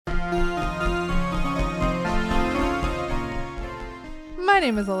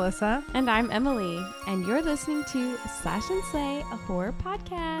name is Alyssa. And I'm Emily, and you're listening to Slash and Slay, a horror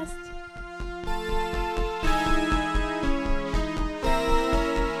podcast.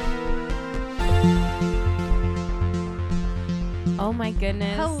 Oh my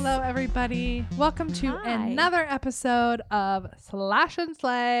goodness. Hello, everybody. Welcome to Hi. another episode of Slash and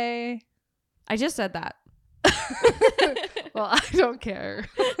Slay. I just said that. Well, I don't care.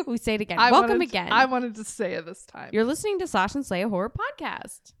 We say it again. Welcome again. I wanted to say it this time. You're listening to Slash and Slay, a horror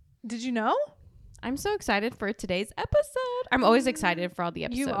podcast. Did you know? I'm so excited for today's episode. I'm always excited for all the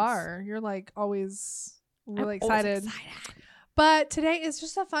episodes. You are. You're like always really I'm always excited. But today is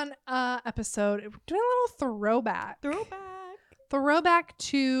just a fun episode. We're doing a little throwback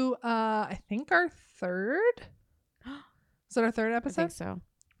to I think our third. Is it our third I episode? think so.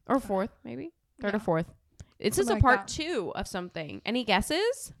 Or fourth, maybe. Third Yeah. or fourth. This is a Something like part that. 2 of something. Any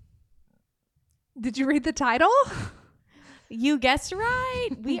guesses? Did you read the title? You guessed right.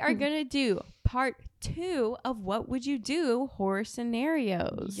 We are going to do part 2 of What Would You Do horror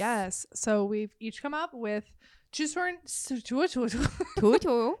scenarios. Yes. So we've each come up with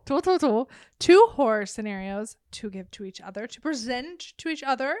two horror scenarios to give to each other, to present to each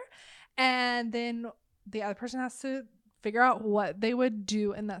other, and then the other person has to figure out what they would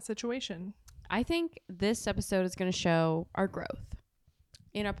do in that situation. I think this episode is going to show our growth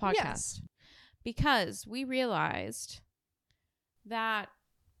in our podcast. Yes. Because we realized that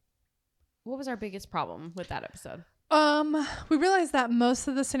what was our biggest problem with that episode? We realized that most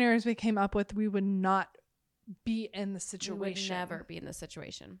of the scenarios we came up with, we would not be in the situation. We would never be in this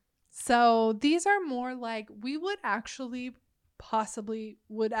situation. So these are more like we would actually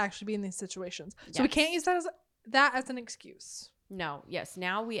be in these situations. So we Yes. can't use that as an excuse. No, yes.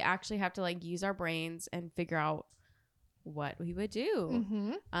 Now we actually have to use our brains and figure out what we would do.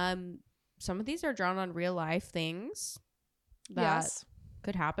 Mm-hmm. Some of these are drawn on real life things that Yes.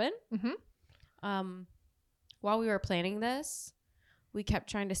 could happen. Mm-hmm. While we were planning this, we kept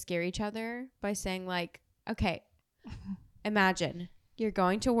trying to scare each other by saying okay, imagine you're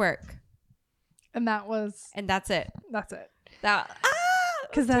going to work And and that's it. that's it.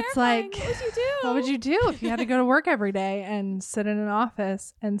 Because that's like, what would you do? What would you do if you had to go to work every day and sit in an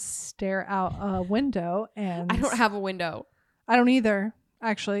office and stare out a window? And I don't have a window. I don't either,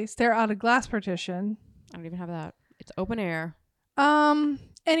 actually. Stare out a glass partition. I don't even have that. It's open air.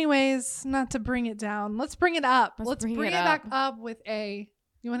 Anyways, not to bring it down. Let's bring it up. Let's bring it back up with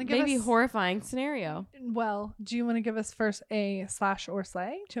you want to give Maybe us horrifying scenario. Well, do you want to give us first a slash or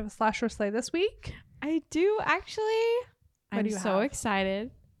slay? Do you have a slash or slay this week? I do actually. What I'm do you so have?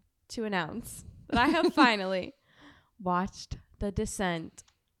 excited to announce that I have finally watched The Descent.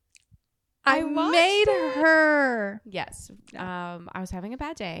 I watched made it. her. Yes. Yeah. I was having a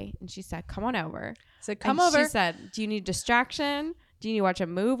bad day and she said, come on over. So come And over. She said, do you need distraction? Do you need to watch a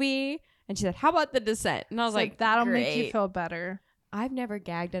movie? And she said, how about The Descent? And I was like, that'll make you "Great." feel better. I've never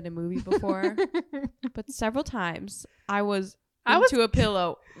gagged at a movie before, but several times I was I was- into a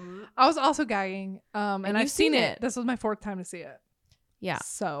pillow. I was also gagging. And I've you've seen seen it. it. This was my 4th time to see it. Yeah.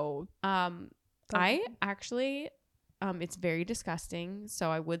 So I actually, it's very disgusting. So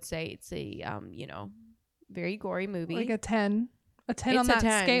I would say it's a, very gory movie. like a 10. A 10 on It's a that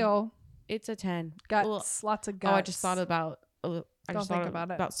 10. scale. It's a 10. Guts. Lots of guts. Oh, I just thought about. I Don't just think thought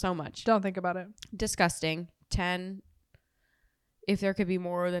about it. about so much. Don't think about it. Disgusting. 10. If there could be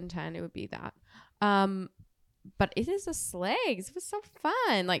more than 10, it would be that. But it is a slay. It was so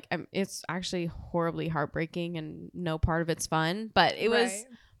fun. It's actually horribly heartbreaking and no part of it's fun. But it was Right.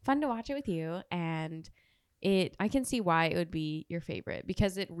 fun to watch it with you. And I can see why it would be your favorite.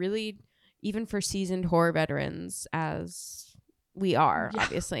 Because it really, even for seasoned horror veterans, as we are, Yeah.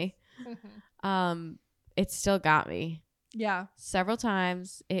 obviously, it still got me. Yeah. Several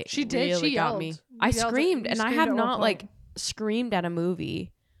times. It She did. really She got yelled. me. You I yelled at- screamed, you and I screamed have at one not point. screamed at a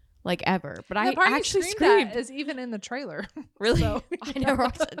movie ever, but The I part you actually screamed screamed. at is even in the trailer. Really? So, I never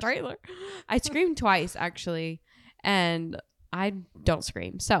watched the trailer. I screamed twice actually, and I don't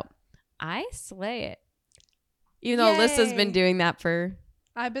scream, so I slay it. Even though Alyssa's been Yay. doing that for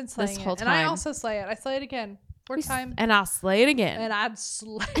I've been slaying whole it. And I time. also slay it. I slay it again. 4th time. and I'll slay it again. And I'd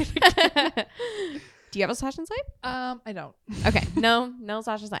slay it again. Do you have a slash and slay? I don't. Okay, no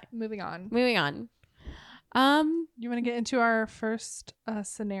slash and slay. Moving on. Moving on. You want to get into our first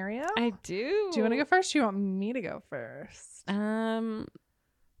scenario? I do. Do you want to go first? Or do you want me to go first? I'll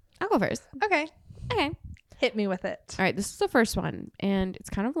go first. Okay. Okay. Hit me with it. All right, this is the first one, and it's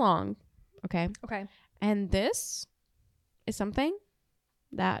kind of long. Okay. Okay. And this is something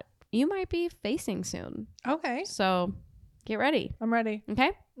that you might be facing soon. Okay. So Get ready. I'm ready.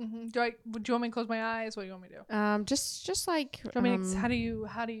 Okay. Do you want me to close my eyes? What do you want me to do? Just like How do you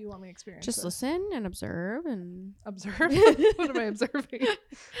want me to experience just this? listen and observe and Observe. What am I observing?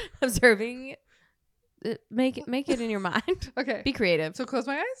 observing. Make it in your mind. Okay. Be creative. So close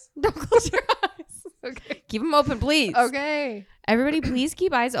my eyes? Don't close your eyes. Okay. Keep them open, please. Okay. Everybody, please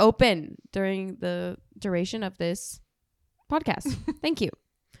keep eyes open during the duration of this podcast. Thank you.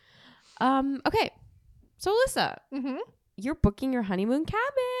 Okay. So, Alyssa, you're booking your honeymoon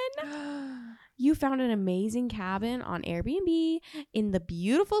cabin. You found an amazing cabin on Airbnb in the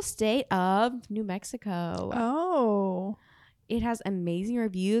beautiful state of New Mexico. Oh. It has amazing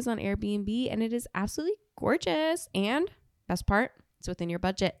reviews on Airbnb, and it is absolutely gorgeous. And best part, it's within your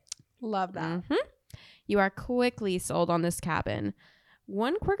budget. Love that. You are quickly sold on this cabin.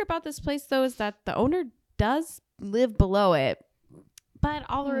 One quirk about this place, though, is that the owner does live below it. But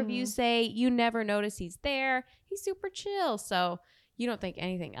all the reviews say you never notice he's there. He's super chill. So you don't think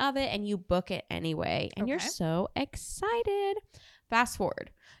anything of it, and you book it anyway. And you're so excited. Fast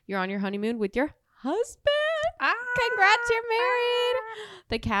forward. You're on your honeymoon with your husband. Congrats, you're married.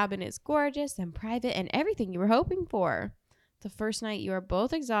 The cabin is gorgeous and private and everything you were hoping for. The first night you are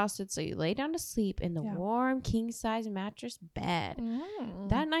both exhausted, so you lay down to sleep in the warm king-size mattress bed.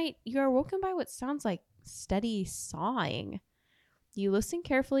 That night you are woken by what sounds like steady sawing. You listen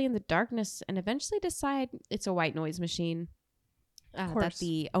carefully in the darkness and eventually decide it's a white noise machine that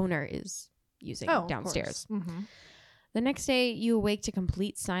the owner is using downstairs. The next day, you awake to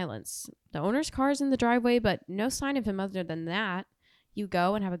complete silence. The owner's car is in the driveway, but no sign of him other than that. You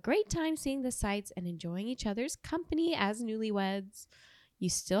go and have a great time seeing the sights and enjoying each other's company as newlyweds. You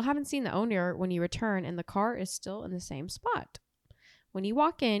still haven't seen the owner when you return, and the car is still in the same spot. When you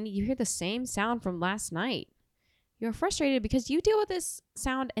walk in, you hear the same sound from last night. You're frustrated because you deal with this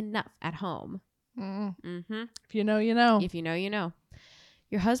sound enough at home. If you know, you know. If you know, you know.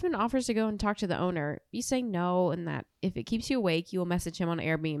 Your husband offers to go and talk to the owner. You say no, and that if it keeps you awake, you will message him on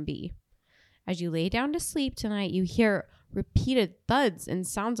Airbnb. As you lay down to sleep tonight, you hear repeated thuds and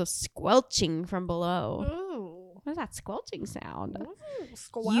sounds of squelching from below. Ooh. What is that squelching sound?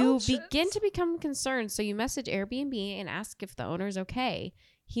 Ooh, you begin to become concerned, so you message Airbnb and ask if the owner is okay.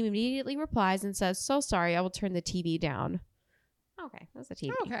 He immediately replies and says, "So sorry, I will turn the TV down." Okay, that's the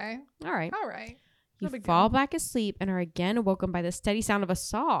TV. Okay. All right. You fall back asleep and are again awoken by the steady sound of a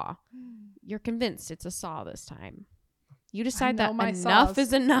saw. You're convinced it's a saw this time. You decide that enough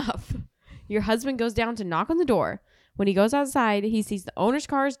is enough. Your husband goes down to knock on the door. When he goes outside, he sees the owner's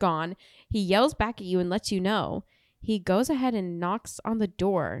car is gone. He yells back at you and lets you know. He goes ahead and knocks on the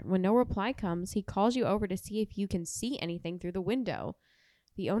door. When no reply comes, he calls you over to see if you can see anything through the window.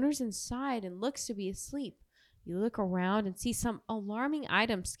 The owner's inside and looks to be asleep. You look around and see some alarming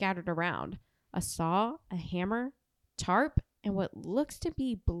items scattered around. A saw, a hammer, tarp, and what looks to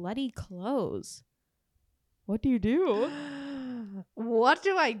be bloody clothes. What do you do? What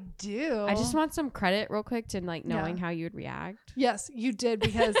do I do? I just want some credit real quick to knowing how you would react. Yes, you did,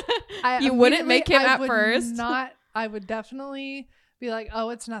 because you wouldn't make him at first. I would definitely be like, "Oh,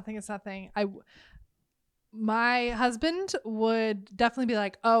 it's nothing. It's nothing." My husband would definitely be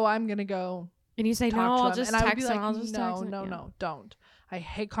like, "Oh, I'm gonna go." And you say, "No, I'll just text him. I'll just text him." No, don't. I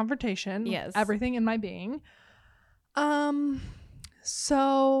hate confrontation. Yes. Everything in my being.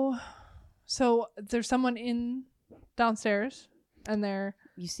 So there's someone in downstairs, and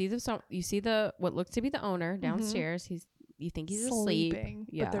you see the what looks to be the owner downstairs. You think he's sleeping. Asleep.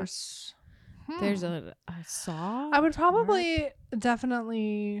 Yeah. But there's a saw. I would probably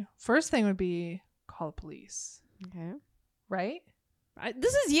definitely first thing would be call the police. Okay. Right?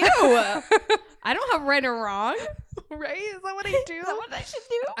 This is you. I don't have right or wrong. Right? Is that what I do? Is that what I should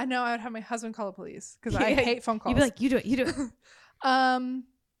do? I know. I would have my husband call the police because I hate phone calls. You'd be like, you do it. And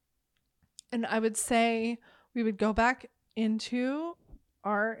I would say we would go back into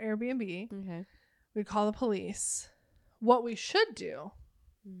our Airbnb. Okay. We'd call the police. What we should do,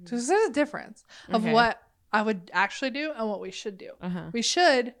 because there's a difference of what I would actually do and what we should do. We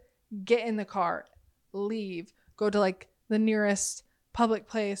should get in the car, leave, go to the nearest public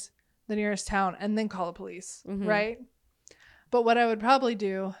place, the nearest town, and then call the police, right? But what I would probably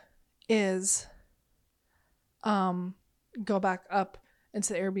do is go back up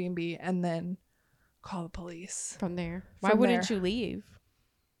into the Airbnb and then call the police from there. Why wouldn't you leave?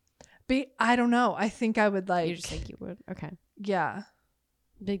 I don't know. I think I would You just think you would. Okay. Yeah.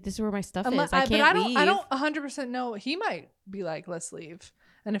 This is where my stuff is. I can't leave. I don't 100% know. He might be like, let's leave.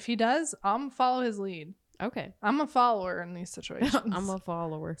 And if he does, I'm gonna follow his lead. Okay. I'm a follower in these situations. I'm a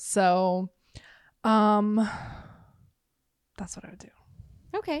follower. So, that's what I would do.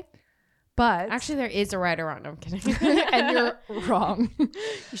 Okay. But Actually, there is a right or wrong. No, I'm kidding. and you're wrong.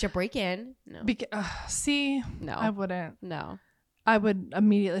 You should break in. No. See, No. I wouldn't. No. I would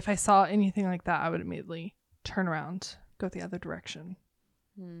immediately, if I saw anything like that, I would immediately turn around, go the other direction.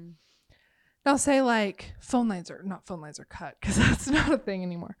 Now, say like not phone lines are cut because that's not a thing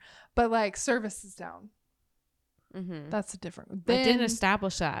anymore. But like service is down. That's a different. I didn't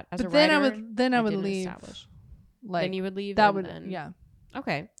establish that as a then writer. I would leave. Like then you would leave. That would then, yeah.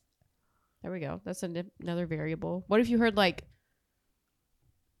 Okay. There we go. That's another variable. What if you heard like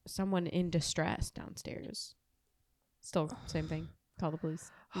someone in distress downstairs? Still same thing. Call the police.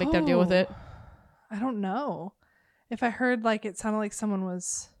 Make them deal with it. I don't know. If I heard like it sounded like someone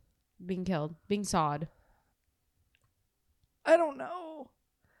was being killed, being sawed. I don't know.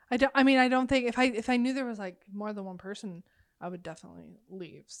 I don't think if I knew there was like more than one person, I would definitely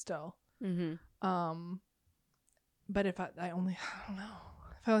leave still. But if I don't know.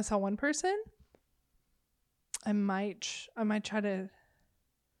 If I only saw one person, I might try to.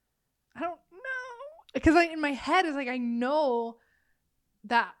 I don't know, because in my head is like I know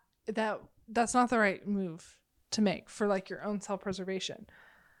that that's not the right move to make for like your own self-preservation,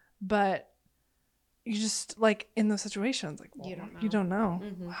 but you just like in those situations like well, you don't know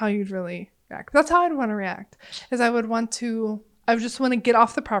how you'd really react. That's how I'd want to react. I would just want to get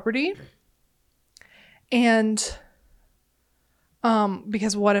off the property, and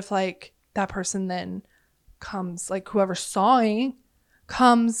because what if like that person then comes, like whoever's sawing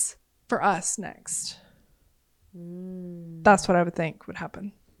comes for us next. That's what I would think would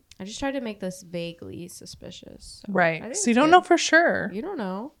happen. I just tried to make this vaguely suspicious. So right. So you don't know for sure. You don't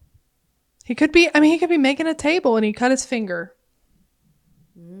know. He could be making a table and he cut his finger.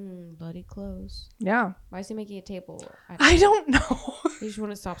 Bloody clothes. Yeah. Why is he making a table? I don't know. He just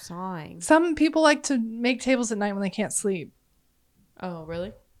want to stop sawing. Some people like to make tables at night when they can't sleep. Oh,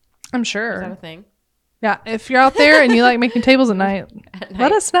 really? I'm sure. Is that a thing? Yeah. If you're out there and you like making tables at night,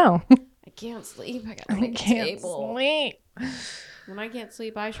 let us know. I can't sleep. I gotta make a table. Sleep. When I can't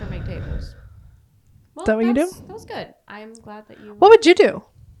sleep, I sure make tables. Well, is that what you do? That was good. I'm glad that you... What would you do?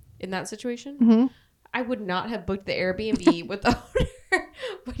 In that situation? I would not have booked the Airbnb with the owner.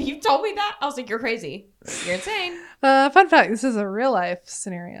 When you told me that, I was like, you're crazy. You're insane. Fun fact, this is a real life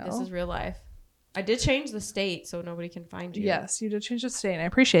scenario. This is real life. I did change the state so nobody can find you. Yes, you did change the state, and I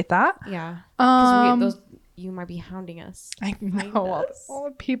appreciate that. Yeah. Because you might be hounding us. I know. All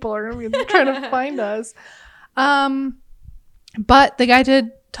the people are going to be trying to find us. But the guy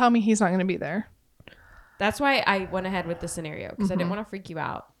did tell me he's not going to be there. That's why I went ahead with the scenario, because I didn't want to freak you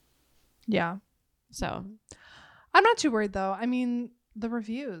out. Yeah. So. I'm not too worried, though. I mean, the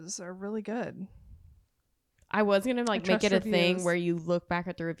reviews are really good. I was going to make it a thing where you look back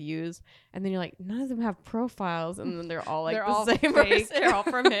at the reviews and then you're like, none of them have profiles. And then they're all like the same person. They're all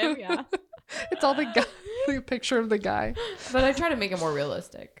from him. Yeah. It's all the guy, the picture of the guy. But I try to make it more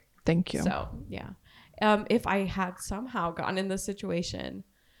realistic. Thank you. So, yeah. If I had somehow gotten in this situation,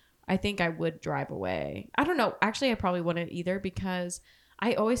 I think I would drive away. I don't know. Actually, I probably wouldn't either, because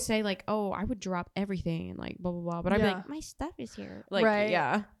I always say like, oh, I would drop everything and like blah, blah, blah. But I'd be like, my stuff is here. Like, right.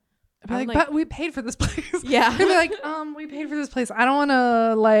 Yeah. I'd be like, but we paid for this place. Yeah. I'd be like, we paid for this place. I don't want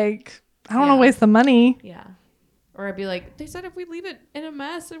to want to waste the money. Yeah. Or I'd be like, they said if we leave it in a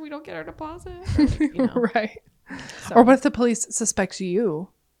mess and we don't get our deposit. Or, right. So. Or what if the police suspects you?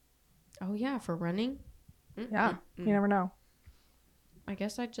 Oh, yeah. For running? Yeah. You never know. I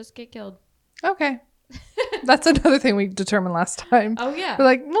guess I'd just get killed. Okay. That's another thing we determined last time. Oh, yeah. We're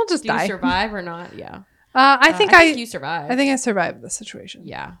like, we'll just die. Do you survive or not? Yeah. I think you survived. I think I survived the situation.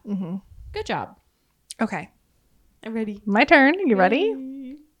 Yeah. Good job. Okay. I'm ready. My turn. You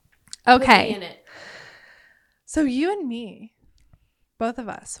ready? Okay. Put me in it. So you and me, both of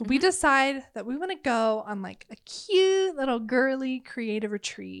us, we decide that we want to go on like a cute little girly creative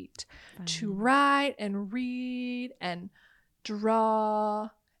retreat to write and read and draw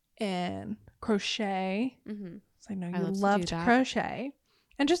and crochet. So I know you love to crochet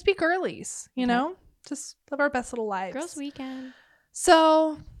and just be girlies, you know? Just live our best little lives. Girls' weekend.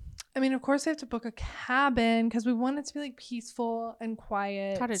 So, I mean, of course, we have to book a cabin because we want it to be like peaceful and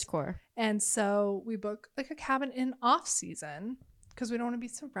quiet. Cottagecore. And so we book like a cabin in off season because we don't want to be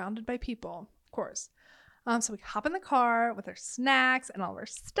surrounded by people, of course. So we hop in the car with our snacks and all of our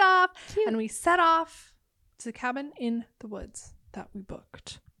stuff. Cute. And we set off to the cabin in the woods that we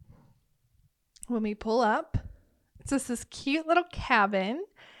booked. When we pull up, it's just this cute little cabin.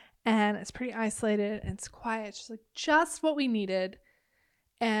 And it's pretty isolated and it's quiet. It's just like just what we needed.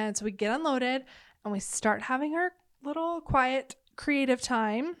 And so we get unloaded and we start having our little quiet creative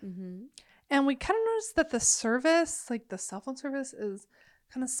time. And we kind of noticed that the service, like the cell phone service, is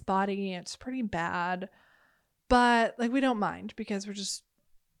kind of spotty. It's pretty bad. But like, we don't mind because we're just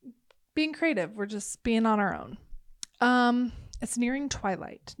being creative. We're just being on our own. It's nearing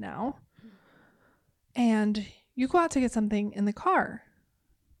twilight now. And you go out to get something in the car.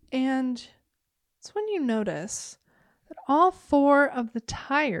 And it's when you notice that all 4 of the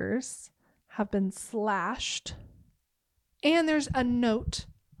tires have been slashed. And there's a note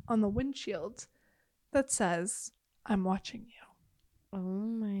on the windshield that says, "I'm watching you." Oh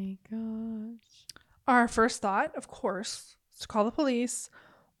my gosh. Our first thought, of course, is to call the police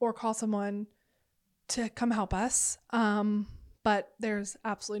or call someone to come help us. But there's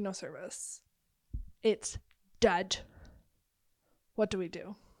absolutely no service. It's dead. What do we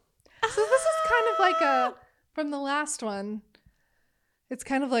do? So this is kind of like from the last one, it's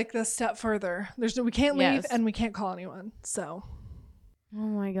kind of like the step further. We can't leave Yes. and we can't call anyone. So Oh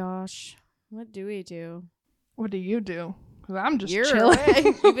my gosh. What do we do? what do you do? 'Cause I'm just You're chilling. away.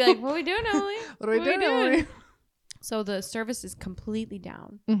 You'd be like, what are we doing, Emily? What are we doing, Emily? So the service is completely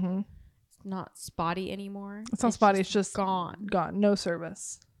down. Mm-hmm. It's not spotty anymore. It's not spotty. It's just gone. Gone. No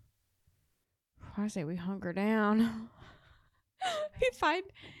service. I say we hunker down.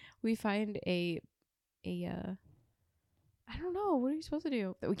 we find a I don't know. What are we supposed to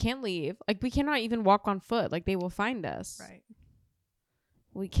do? We can't leave. Like, we cannot even walk on foot. Like, they will find us. Right.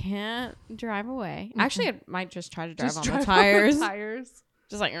 We can't drive away. Mm-mm. Actually, I might just try to drive Just on drive the tires. Tires.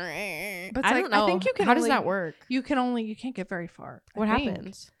 Just like, But I it's like, don't know. I think you can How does only- that work? You can't get very far. What I think.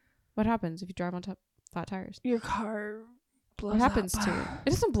 happens? What happens if you drive on top flat tires? Your car blows What happens up. to it? It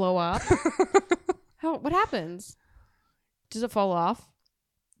doesn't blow up. What happens? Does it fall off?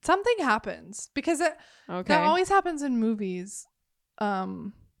 Something happens because Okay. that always happens in movies.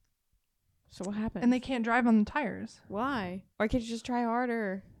 So what happens? And they can't drive on the tires. Why? Why can't you just try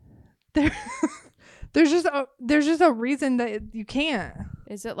harder? There's just a reason that you can't.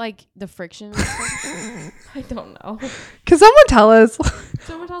 Is it like the friction? I don't know. Can someone tell us?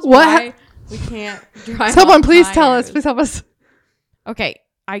 Someone tell us What why we can't drive. Someone on please tell us. tires. Please help us. Okay,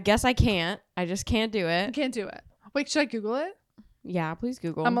 I guess I can't. I just can't do I it. can't do it. Wait, should I Google it? Yeah, please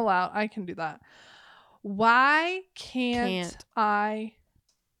Google. I'm allowed. I can do that. Why can't I?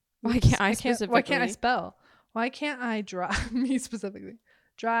 Why can't I Why specifically? can't I spell? Why can't I drive? Me specifically.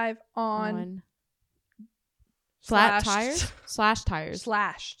 Drive on flat slashed- tires? Tires.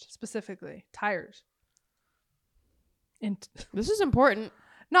 Slashed specifically tires. And This is important.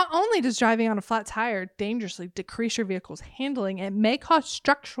 not only does driving on a flat tire dangerously decrease your vehicle's handling, it may cause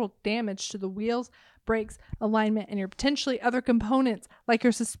structural damage to the wheels, brakes, alignment, and your potentially other components like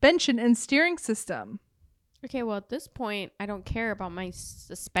your suspension and steering system. Okay, well, at this point, I don't care about my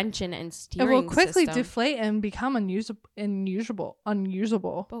suspension and It steering will quickly system. deflate and become unusable.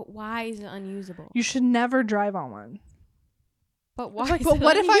 But why is it unusable? You should never drive on one. But why? It's like, is but it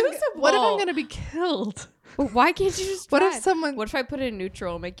what if I'm unusable? going to be killed? But why can't you just What drive? if someone? What if I put it in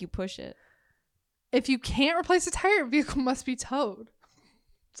neutral and make you push it? If you can't replace a tire, your vehicle must be towed.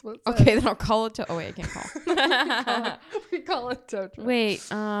 That's what it says. Okay, then I'll call it to. Oh wait, I can't call. we call it tow truck. Wait,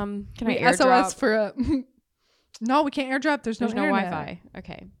 can We I airdrop? SOS for a. No, we can't airdrop. There's no internet. Wi-Fi.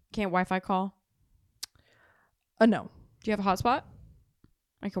 Okay, can't Wi-Fi call? No. Do you have a hotspot?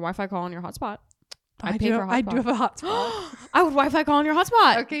 I can Wi-Fi call on your hotspot. I pay do. for a I do hotspot. have a hotspot. I would Wi-Fi call on your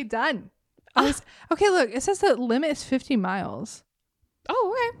hotspot. Okay, done. Okay, look. It says the limit is 50 miles.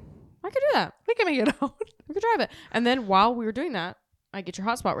 Oh, okay. I could do that. We can make it out. We could drive it. And then while we were doing that, I get your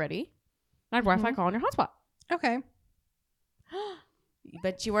hotspot ready. I'd Wi-Fi Mhm. call on your hotspot. Okay.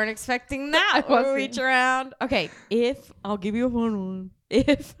 Bet you weren't expecting that. I When we wasn't. reach around. Okay, if I'll give you a fun one.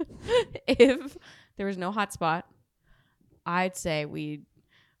 If there was no hotspot, I'd say we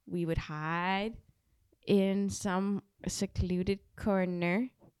would hide in some secluded corner,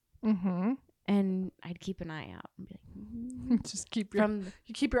 Mm-hmm. and I'd keep an eye out and be like, Just keep your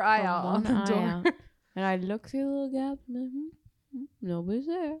you keep your eye out on the door. and I'd look through the little gap. Nobody's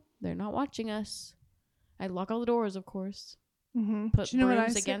there. They're not watching us. I'd lock all the doors, of course. Mm-hmm. Put Do you know what I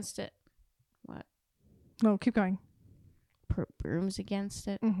brooms say? against it. What? No, keep going. Put brooms against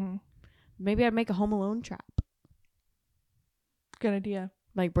it. Mm-hmm. Maybe I'd make a Home Alone trap. Good idea.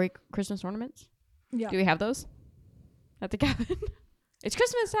 Like break Christmas ornaments. Yeah. Do we have those at the cabin? It's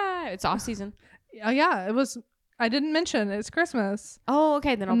Christmas time. It's off season. Oh yeah, it was. I didn't mention it's Christmas, Oh,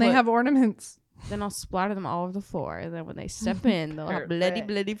 okay. Then and they have ornaments. Then I'll splatter them all over the floor, and then when they step in, they'll have bloody, Perfect.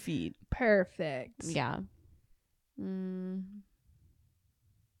 bloody feet. Perfect. Yeah.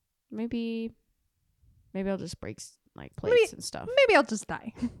 Maybe I'll just break like plates and stuff. Maybe I'll just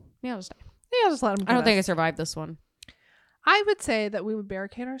die. Maybe I'll just die. Maybe I'll just let them. I don't think I survived this one. I would say that we would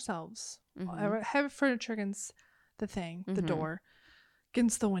barricade ourselves. Mhm. Have furniture against the thing, the Mhm. door.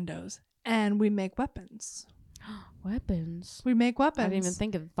 against the windows, and we make weapons. Weapons. We make weapons. I didn't even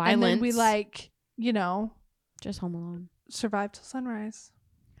think of violence. And then we like, just Home Alone. survive till sunrise.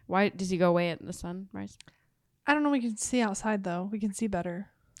 Why does he go away at the sunrise? I don't know. We can see outside though. We can see better.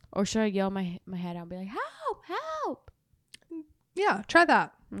 Or should I yell my head out and be like, help, help? Yeah, try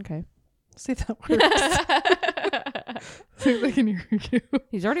that. Okay. See if that works. See if they can hear you.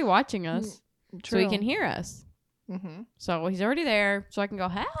 He's already watching us, so he True. can hear us. Mm-hmm. So he's already there, so I can go,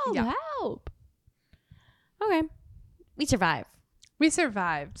 help, Yeah. help. Okay. We survive. We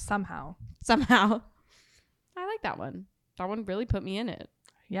survived somehow. Somehow. I like that one. That one really put me in it.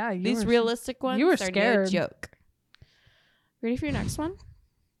 Yeah, These realistic ones you were are scared. no joke. Ready for your next one?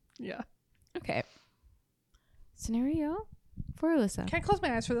 Yeah. Okay. Scenario for Alyssa. Can I close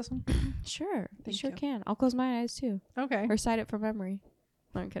my eyes for this one? Sure. You Thank sure you. can. I'll close my eyes too. Okay. Recite it from memory.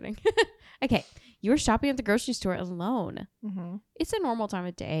 No, I'm kidding. Okay. You are shopping at the grocery store alone. Mm-hmm. It's a normal time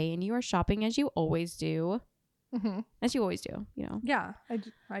of day and you are shopping as you always do. Mm-hmm. As you always do, Yeah. As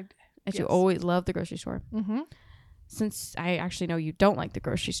Yes. you always love the grocery store. Mm-hmm. Since I actually know you don't like the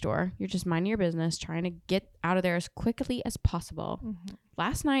grocery store, you're just minding your business, trying to get out of there as quickly as possible. Mm-hmm.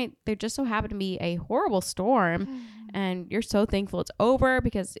 Last night, there just so happened to be a horrible storm, and you're so thankful it's over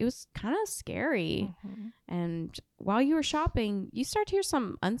because it was kind of scary. Mm-hmm. And while you were shopping, you start to hear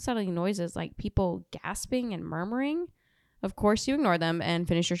some unsettling noises like people gasping and murmuring. Of course, you ignore them and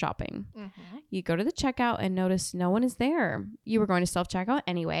finish your shopping. Mm-hmm. You go to the checkout and notice no one is there. You were going to self-checkout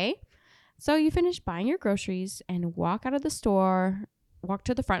anyway. So you finish buying your groceries and walk to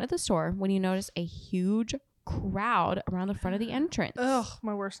the front of the store when you notice a huge crowd around the front of the entrance. Ugh,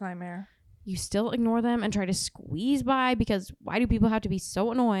 my worst nightmare. You still ignore them and try to squeeze by because why do people have to be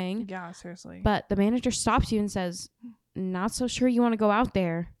so annoying? Yeah, seriously. But the manager stops you and says, not so sure you want to go out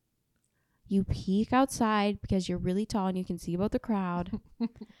there. You peek outside because you're really tall and you can see above the crowd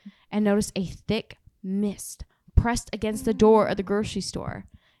and notice a thick mist pressed against the door of the grocery store.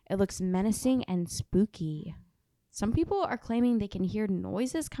 It looks menacing and spooky. Some people are claiming they can hear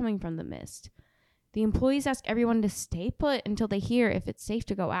noises coming from the mist. The employees ask everyone to stay put until they hear if it's safe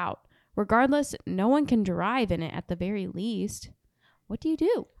to go out. Regardless, no one can drive in it at the very least. What do you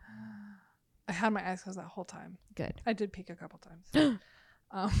do? I had my eyes closed that whole time. Good. I did peek a couple times.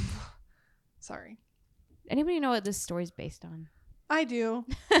 Sorry. Anybody know what this story's based on? I do.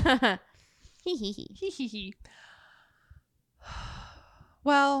 Hee hee hee. Hee hee hee.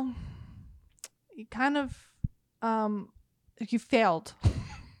 Well, you kind of you failed.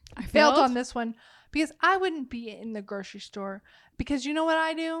 I Failed on this one because I wouldn't be in the grocery store because you know what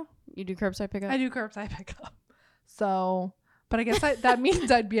I do? You do curbside pickup? I do curbside pickup. So, but I guess that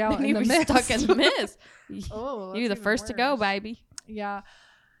means I'd be out Then in the you'd be mist. stuck in the mist. Oh, You're the that's first to even go, worse. baby. Yeah.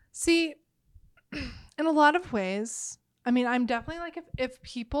 See, in a lot of ways, I mean, I'm definitely like if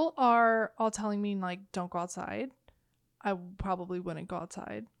people are all telling me like don't go outside, I probably wouldn't go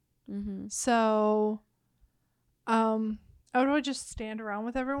outside. Mm-hmm. So, I would probably just stand around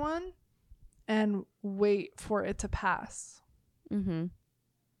with everyone and wait for it to pass. Mm-hmm.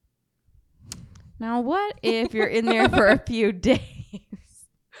 Now, what if you're in there for a few days?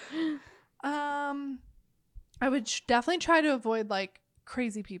 I would definitely try to avoid like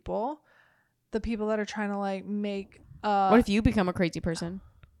crazy people, the people that are trying to like make. What if you become a crazy person?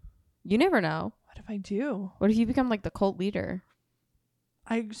 You never know. What if I do? What if you become like the cult leader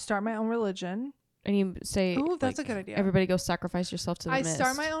I start my own religion. and you say, Oh, that's like, a good idea. everybody go sacrifice yourself to the I mist.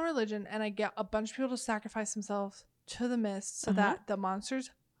 start my own religion and I get a bunch of people to sacrifice themselves to the mist so that the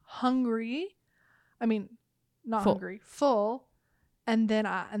monster's hungry. I mean, not Full. hungry, full, and then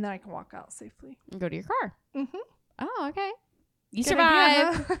I can walk out safely. And go to your car. Mm-hmm. Oh, okay. You Good survive.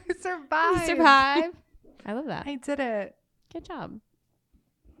 idea. I survived. You survive. I love that. I did it. Good job.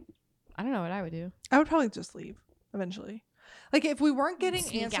 I don't know what I would do. I would probably just leave eventually. Like if we weren't getting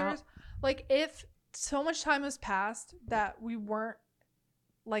Sneak answers, out. like if so much time has passed that we weren't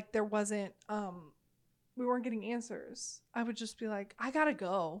like there wasn't we weren't getting answers, I would just be like, I gotta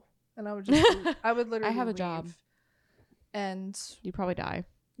go. And I would just leave. I would literally I have a leave. job. And You'd probably die.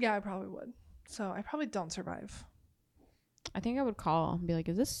 yeah, I probably would. So I probably don't survive. I think I would call and be like,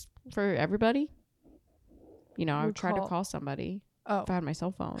 is this for everybody? You know, I You would try to call- call somebody Oh. if I had my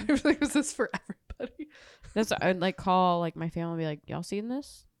cell phone. I was like, is this for everybody? That's I'd like call like my family and be like, y'all seen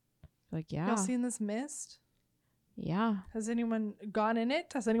this? Like, yeah. Y'all seen this mist? Yeah. Has anyone gone in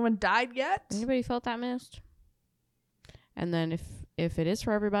it? Has anyone died yet? Anybody felt that mist? And then if it is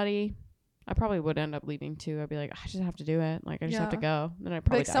for everybody, I probably would end up leaving too. I'd be like, I just have to do it. Like I just have to Yeah. go. Then I'd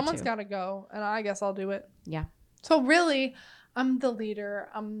probably Like die someone's too. got to go, and I guess I'll do it. Yeah. So really, I'm the leader.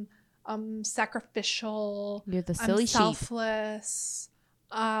 I'm sacrificial. You're the silly I'm sheep. selfless.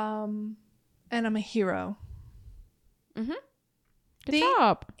 And I'm a hero. Good The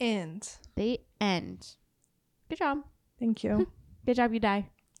job. End. The end. Good job. Thank you. Good job, you die.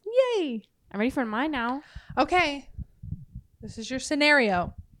 Yay. I'm ready for mine now. Okay. This is your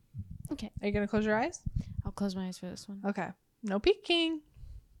scenario. Okay. Are you going to close your eyes? I'll close my eyes for this one. Okay. No peeking.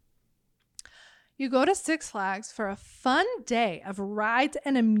 You go to Six Flags for a fun day of rides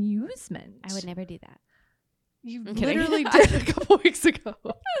and amusement. I would never do that. You I'm kidding. literally did a couple weeks ago.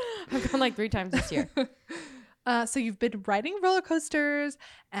 I've gone like 3 times this year. So you've been riding roller coasters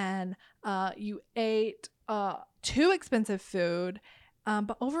and you ate too expensive food.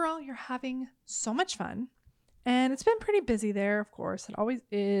 But overall, you're having so much fun. And it's been pretty busy there, of course. It always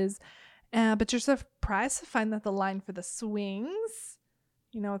is. But you're surprised to find that the line for the swings,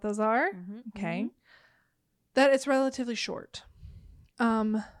 you know what those are? Okay. That it's relatively short.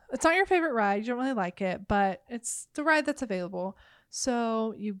 It's not your favorite ride. You don't really like it, but it's the ride that's available.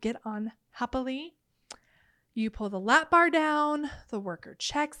 So you get on happily. You pull the lap bar down. The worker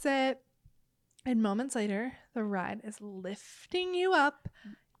checks it. And moments later, the ride is lifting you up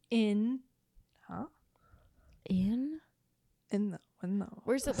in the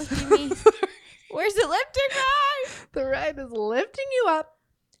Where's it lifting me? Where's it lifting me? The ride is lifting you up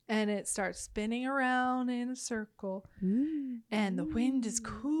and it starts spinning around in a circle. And the wind is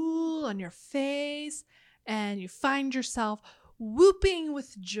cool on your face and you find yourself whooping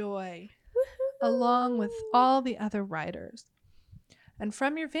with joy along with all the other riders. And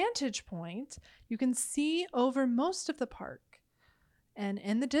from your vantage point, you can see over most of the park. And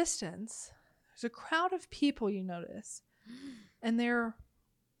in the distance, there's a crowd of people you notice. And they're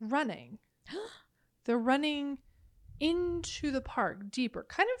running. They're running into the park deeper,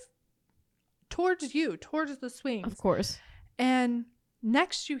 kind of towards you, towards the swings. Of course. And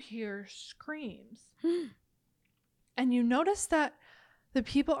next you hear screams. And you notice that the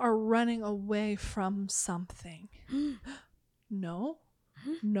people are running away from something. No.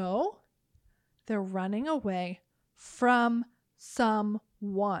 They're running away from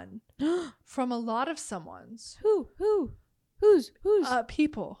someone. From a lot of someones. Who's?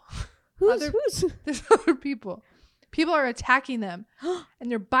 People. Who's? There's other people. People are attacking them. And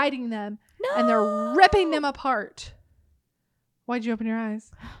they're biting them. No! And they're ripping them apart. Why'd you open your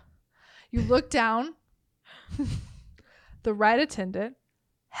eyes? You look down. The ride attendant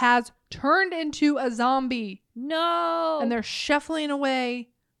has turned into a zombie. No. And they're shuffling away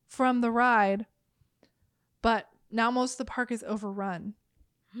from the ride. But now most of the park is overrun.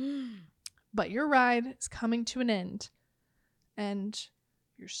 But your ride is coming to an end. And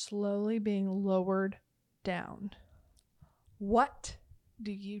you're slowly being lowered down. What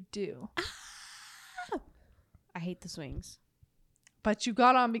do you do? I hate the swings. But you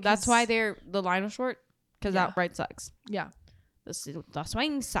got on because... That's why the line was short. Because that ride sucks. Yeah. The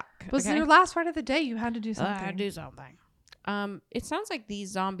swings suck. But this is your last ride of the day. You had to do something. I had to do something. It sounds like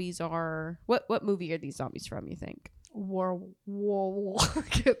these zombies are... What movie are these zombies from, you think? What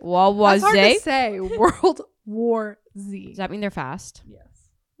was That's hard to say. World War Z. Does that mean they're fast? Yes.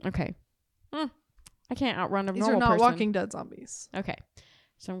 Okay. I can't outrun a These normal are not person. Walking Dead zombies. Okay.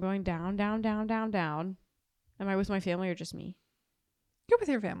 So I'm going down, down, down, down, down. Am I with my family or just me? You're with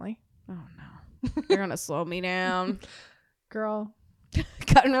your family. Oh, no. They're going to slow me down. Girl.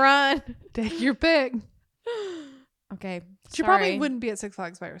 Cut and run. Take your pick. Okay. She probably wouldn't be at Six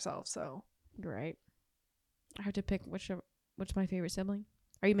Flags by herself, so. Right. I have to pick which my favorite sibling.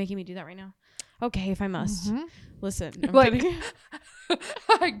 Are you making me do that right now? Okay, if I must. Mm-hmm. Listen. I'm like,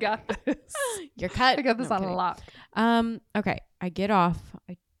 I got this. You're cut. I got this on a lock. Okay. I get off.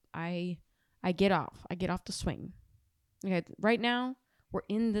 I get off. I get off the swing. Okay. Right now, we're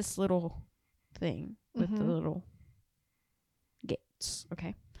in this little thing with the little gates.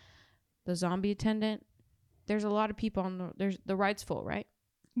 Okay. The zombie attendant. There's a lot of people on the ride's full, right?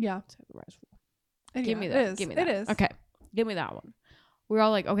 Yeah. So the ride's full. Give me that. Give me that. It is. Okay. Give me that one. We're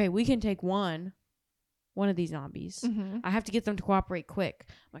all like, okay, we can take one of these zombies. Mm-hmm. I have to get them to cooperate quick.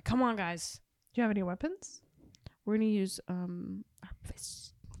 I'm like, come on, guys. Do you have any weapons? We're gonna use our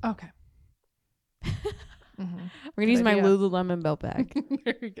fists. Okay. Mm-hmm. We're gonna use my Lululemon belt bag.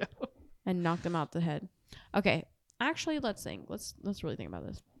 There you go. And knock them out the head. Okay. Actually, let's think. Let's really think about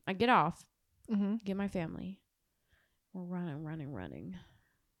this. I get off. Mm-hmm. Get my family. We're running.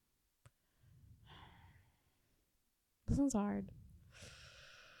 This one's hard.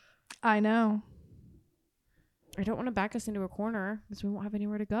 I know. I don't want to back us into a corner because we won't have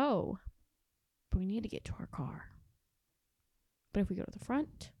anywhere to go. But we need to get to our car. But if we go to the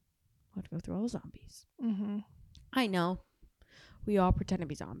front, we'll have to go through all the zombies. Mm-hmm. I know. We all pretend to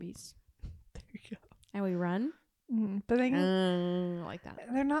be zombies. There you go. And we run. But they can, I like that.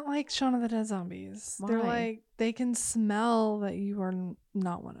 they're not like Shaun of the Dead zombies. They're Why? like, they can smell that you are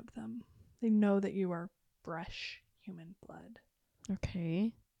not one of them. They know that you are fresh human blood.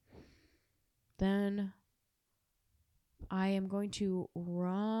 Okay. Then I am going to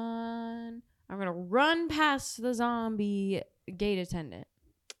run. I'm going to run past the zombie gate attendant.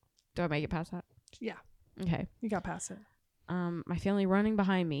 Do I make it past that? Yeah. Okay. You got past it. My family running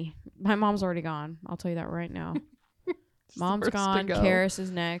behind me. My mom's already gone. I'll tell you that right now. Just the Mom's first to gone. go. Karis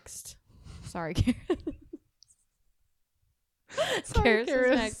is next. Sorry, Karis. Sorry,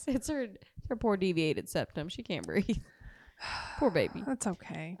 Karis is next. It's her poor deviated septum. She can't breathe. Poor baby. That's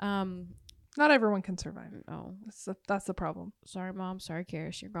okay. Um. Not everyone can survive. Oh, That's the problem. sorry, Mom. Sorry,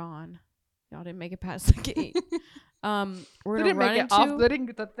 Karis. You're gone. Y'all didn't make it past the gate. We're They gonna didn't run make it into. off. They didn't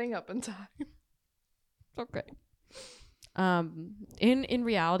get the thing up in time. Okay. In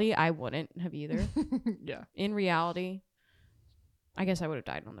reality, I wouldn't have either. Yeah. In reality, I guess I would have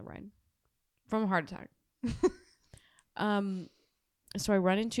died on the ride from a heart attack. So I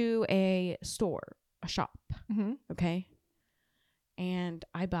run into a store, a shop, Mm-hmm. okay? And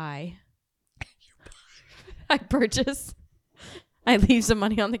I buy. I purchase. I leave some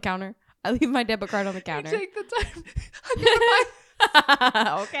money on the counter. I leave my debit card on the counter. You take the time.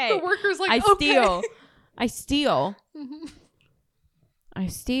 The Okay. worker's like, I okay. steal. I steal. Mhm. I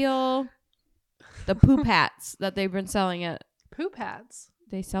steal the poop hats that they've been selling at. Poop hats.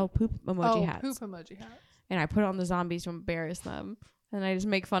 They sell poop emoji hats. Poop emoji hats. And I put it on the zombies to embarrass them. And I just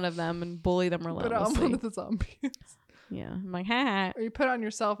make fun of them and bully them Put it on relentlessly. one of the zombies. Yeah. I'm like, ha. Or you put it on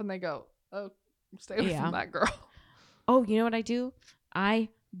yourself and they go, oh, stay away Yeah. from that girl. Oh, you know what I do? I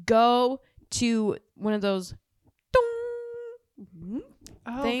go to one of those dong,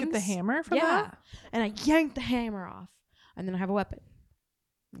 Oh, get the things. hammer from Yeah. that? and I yank the hammer off. And then I have a weapon.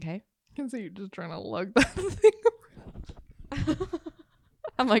 Okay. I can see you just trying to lug that thing around.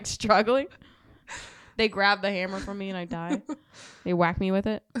 I'm like struggling. They grab the hammer from me and I die. They whack me with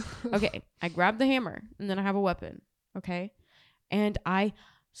it. Okay. I grab the hammer and then I have a weapon. Okay. And I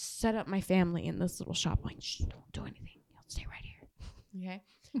set up my family in this little shop. Like, shh, don't do anything. You'll stay right here. Okay.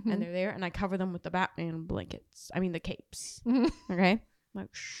 Mhm. And they're there and I cover them with the Batman blankets. I mean, the capes. Mhm. Okay. I'm like,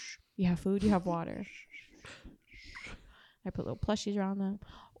 shh. You have food, you have water. I put little plushies around them.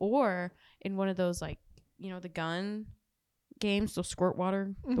 Or in one of those, like, you know, the gun games, the squirt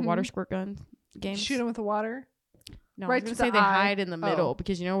water, the water Mhm. squirt gun games. Shoot them with the water. No, right I was to gonna say the they eye. hide in the middle Oh.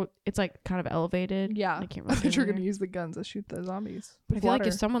 because, you know, it's like kind of elevated. Yeah. I can't I really thought you were get going to in use the guns to shoot the zombies. there. I with feel like water.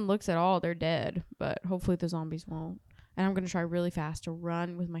 if someone looks at all, they're dead. But hopefully the zombies won't. And I'm gonna try really fast to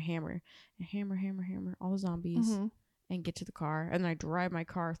run with my hammer and hammer all the zombies Mhm. and get to the car. And then I drive my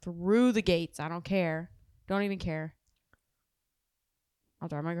car through the gates. I don't care. Don't even care. I'll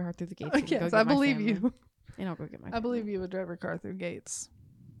drive my car through the gates. And go Yes, get I my believe family. you. And I'll go get my I believe family. you would drive your car through gates.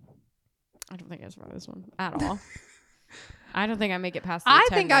 I don't think I survive this one at all. I don't think I make it past the I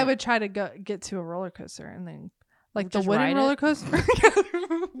think I attendant. would try to get to a roller coaster and then like the Just wooden ride roller it? coaster.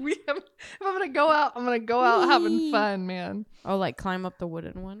 If I'm gonna go out, I'm gonna go out having Whee! fun, man. Oh, like climb up the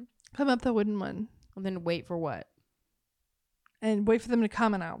wooden one? Come up the wooden one And then wait for what? and wait for them to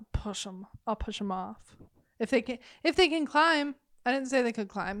come, and I'll push them. I'll push them off if they can climb. I didn't say they could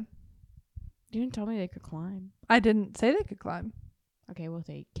climb. You didn't tell me they could climb. I didn't say they could climb. Okay, well, if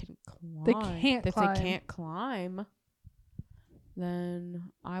they can climb. They can't If climb. they can't climb,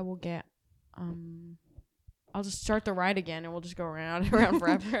 then I will get, I'll just start the ride again and we'll just go around and around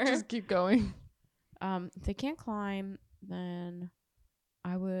forever. Just keep going. If they can't climb, then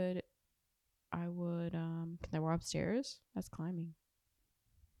I would, can they walk upstairs? That's climbing.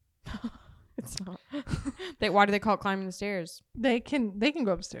 It's not. Why do they call it climbing the stairs? They can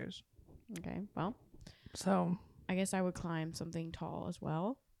go upstairs. Okay, well, So I guess I would climb something tall as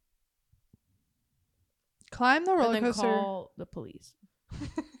well. climb the roller And then coaster. call the police.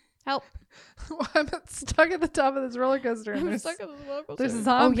 Help. I'm stuck at the top of this roller coaster. And I'm there's, stuck in this roller there's coaster.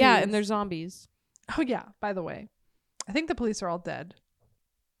 zombies. Oh, yeah, and there's zombies. Oh yeah. By the way, I think the police are all dead.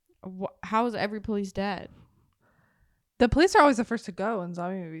 How is every police dead? The police are always the first to go in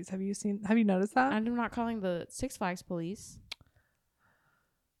zombie movies. Have you noticed that? I'm not calling the Six Flags police.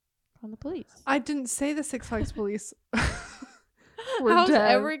 On the police. I didn't say the Six Flags police were How's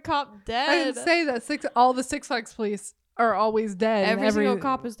dead. every cop dead? I didn't say that all the Six Flags police are always dead. in every single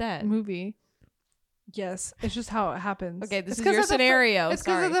cop is dead. movie. Yes, it's just how it happens. Okay, this It's is 'cause your of the scenario. It's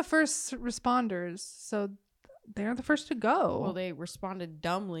because Sorry. of the first responders, so they're the first to go. Well, they responded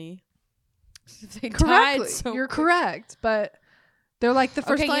dumbly. They died Correctly, so you're quick. correct, but they're like the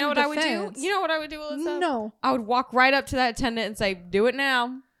first Okay, line you know of what I would defense. do? You know what I would do, Alyssa? No, I would walk right up to that attendant and say, "Do it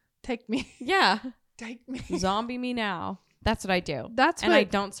now." take me. Yeah. Take me. Zombie me now. That's what I do. That's and what I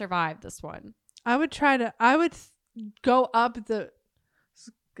don't survive this one. I would try to. I would go up the.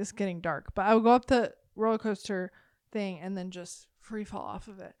 It's getting dark, but I would go up the roller coaster thing and then just free fall off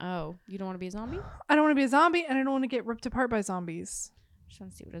of it. Oh, you don't want to be a zombie? I don't want to be a zombie, and I don't want to get ripped apart by zombies. Just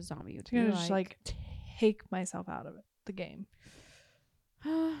want to see what a zombie would I'm be gonna just like take myself out of it, the game.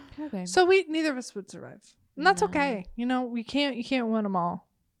 Okay. So neither of us would survive, and that's No. okay. You know, you can't win them all.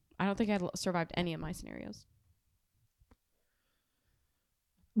 I don't think I'd survived any of my scenarios.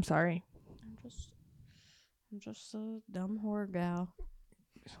 I'm sorry. I'm just a dumb horror gal.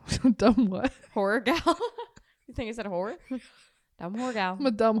 Dumb what? Horror gal? You think I said horror? Dumb horror gal. I'm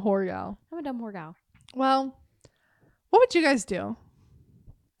a dumb horror gal. I'm a dumb horror gal. Well, what would you guys do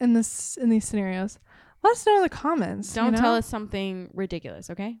in these scenarios? Let us know in the comments. Don't tell us something ridiculous,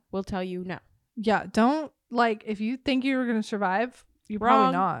 okay? We'll tell you no. Yeah, don't if you think you're gonna survive, you're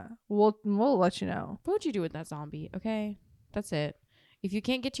Wrong. probably not. We'll let you know. What would you do with that zombie? Okay, that's it. If you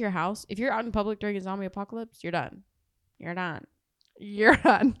can't get to your house, if you're out in public during a zombie apocalypse, you're done. You're done. You're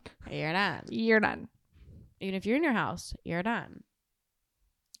done. You're done. You're done. Even if you're in your house, you're done.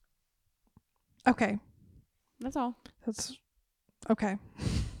 Okay. That's all. That's okay.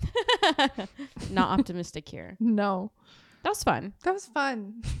 Not optimistic here. No. That was fun. That was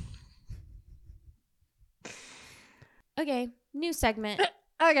fun. Okay, new segment.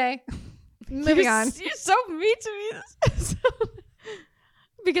 Okay. Moving on. You're so mean to me.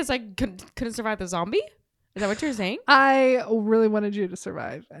 Because I couldn't survive the zombie? Is that what you're saying? I really wanted you to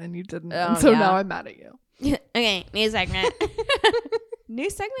survive and you didn't. Oh, and so yeah. now I'm mad at you. Okay, new segment. New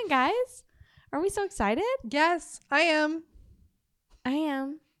segment, guys. Are we so excited? Yes, I am. I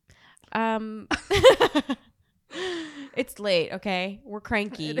am. It's late, okay? We're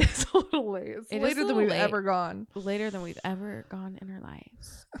cranky. It is a little late. It's It is later a than little we've late. ever gone. Later than we've ever gone in our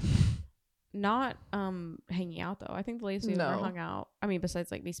lives. Not hanging out though. I think the latest we ever No. hung out, I mean,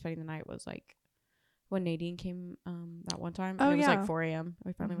 besides like me spending the night, was like when Nadine came that one time. Oh, And it was yeah. like 4 a.m.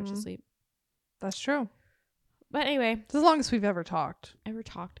 We finally went to Mhm. sleep. That's true. But anyway, It's as long as we've ever talked ever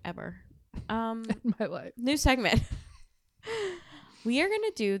talked ever. in my life. New segment. We are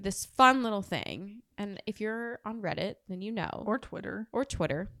gonna do this fun little thing, and if you're on Reddit, then you know, Or Twitter. or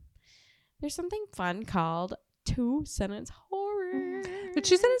Twitter, there's something fun called 2-sentence horror. The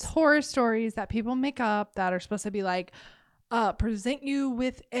 2-sentence horror stories that people make up that are supposed to be like present you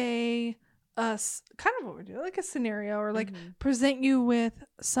with a kind of what we do, like a scenario, or like Mhm. present you with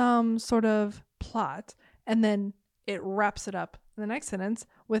some sort of plot, and then it wraps it up in the next sentence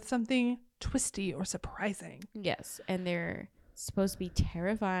with something twisty or surprising. Yes, and they're supposed to be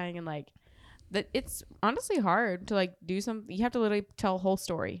terrifying, and like that. It's honestly hard to like do something. You have to literally tell a whole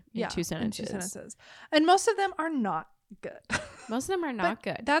story in 2 sentences. In 2 sentences. And most of them are not good. Most of them are not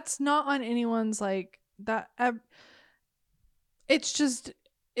good. That's not on anyone's like that. It's just,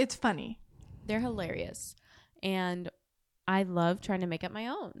 it's funny. They're hilarious, and I love trying to make up my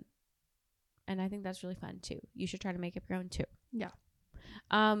own. And I think that's really fun too. You should try to make up your own too. Yeah.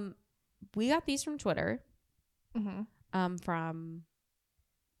 We got these from Twitter. Mm-hmm. From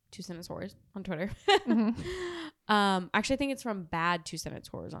 2-sentence horrors on Twitter. Mm-hmm. Actually, I think it's from bad 2-sentence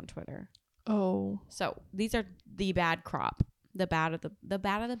horrors on Twitter. Oh, So these are the bad crop, the bad of the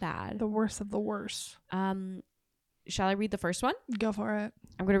bad of the bad. the worst of the worst. Shall I read the first one? Go for it.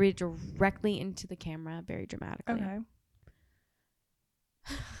 I'm going to read it directly into the camera, very dramatically. Okay.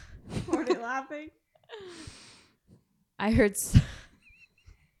 Why are they laughing? I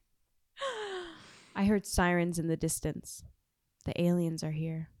heard sirens in the distance. The aliens are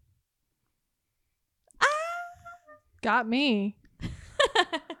here. Got me. Do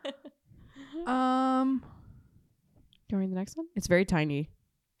you want to read the next one? It's very tiny.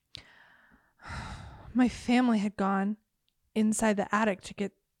 My family had gone inside the attic to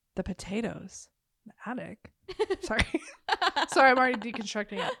get the potatoes. The attic? Sorry. Sorry, I'm already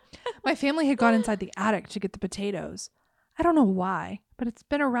deconstructing it. My family had gone inside the attic to get the potatoes. I don't know why, but it's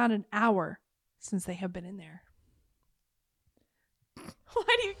been around an hour since they have been in there.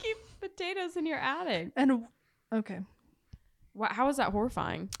 Why do you keep potatoes in your attic? And okay, How is that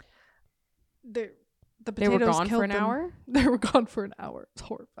horrifying? the They potatoes were gone killed for an them. hour? They were gone for an hour. It's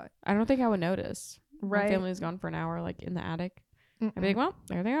horrifying. I don't think I would notice. Right. My family was gone for an hour, like in the attic. Mm-mm. I'd be like, well,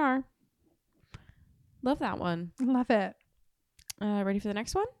 there they are. Love that one. Love it. Ready for the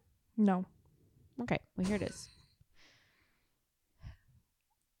next one? No. Okay, well, here it is.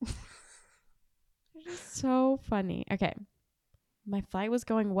 It's just so funny. Okay. My flight was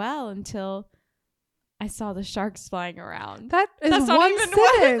going well until I saw the sharks flying around. That is That's not one even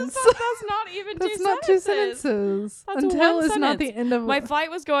sentence. That's not even That's two not sentences. two sentences. That's until one is not the sentence. end of My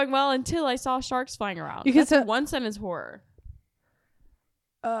flight was going well until I saw sharks flying around. You can That's say- a one sentence horror.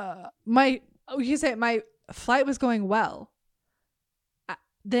 you can say my flight was going well.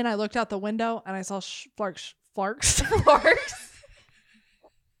 Then I looked out the window and I saw flarks. Flarks.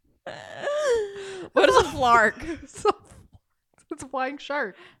 What is a flark? It's a flying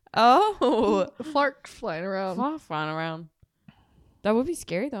shark. Oh, Flark flying around. flying around. That would be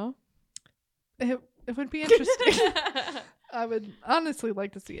scary though. It would be interesting. I would honestly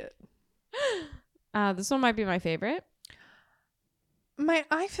like to see it. This one might be my favorite. My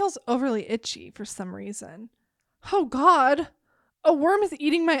eye feels overly itchy for some reason. Oh God, a worm is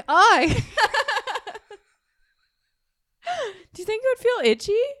eating my eye. Do you think it would feel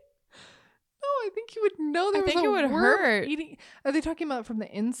itchy? No, I think you would know there I was think a it would worm hurt. eating. Are they talking about from the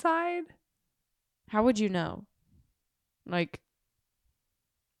inside? How would you know? Like,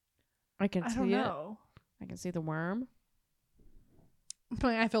 I can I see don't it. know. I can see the worm.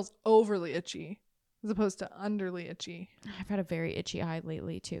 My eye feels overly itchy as opposed to underly itchy. I've had a very itchy eye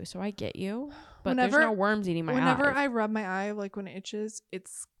lately too, so I get you. But Whenever- there's no worms eating my Whenever eye. I rub my eye, like when it itches, it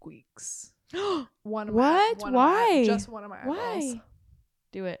squeaks. One of What? My, one Why? Of my, just one of my eyeballs. Why?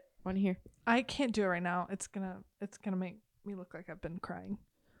 Do it. One here. I can't do it right now. It's gonna make me look like I've been crying.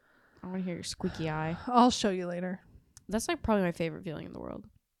 I want to hear your squeaky eye. I'll show you later. That's like probably my favorite feeling in the world.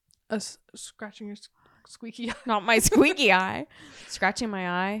 Scratching your squeaky eye. Not my squeaky eye. Scratching my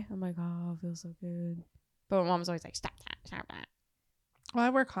eye. I'm like, oh, it feels so good. But my mom's always like, stop that, stop that. Well, I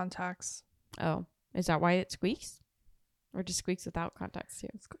wear contacts. Oh, is that why it squeaks? Or just squeaks without contacts too?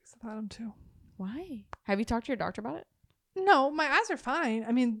 It squeaks without them too. Why? Have you talked to your doctor about it? No, my eyes are fine.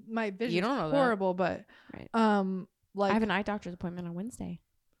 I mean, my vision's don't know that. horrible, but Right. like I have an eye doctor's appointment on Wednesday.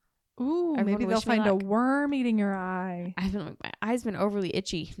 ooh, Everyone maybe they'll wish me find a luck. worm eating your eye. I haven't. My eye's been overly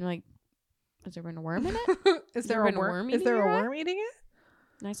itchy. I'm like, has there been a worm in it? Is there there a been a worm? worm Is eating there your a eye? worm eating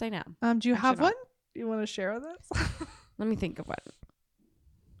it? Nice, I know. Do you Actually have not. one? Do you want to share this? Let me think of what.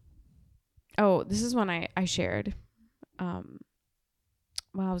 Oh, this is one I shared.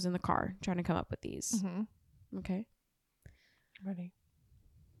 While I was in the car trying to come up with these. Mm-hmm. Okay. Ready.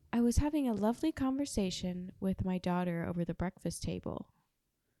 I was having a lovely conversation with my daughter over the breakfast table.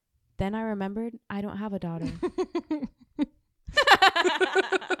 Then I remembered I don't have a daughter.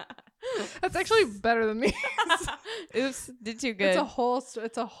 That's actually better than me. Oops, did too good.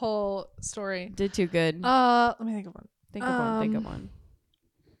 It's a whole story. Did too good. Let me think of one. Think of one. Think of one.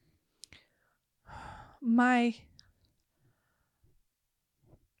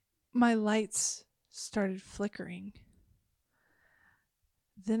 My lights started flickering.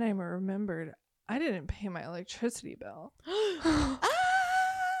 Then I remembered I didn't pay my electricity bill.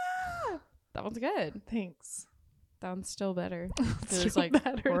 That one's good. Thanks. That one's still better. It's It was still like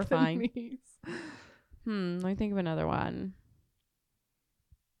better than horrifying. these. Let me think of another one.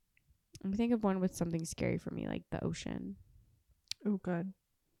 Let me think of one with something scary for me, like the ocean. Oh, good.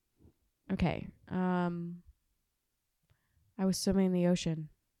 Okay. I was swimming in the ocean,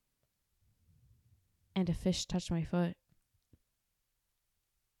 and a fish touched my foot.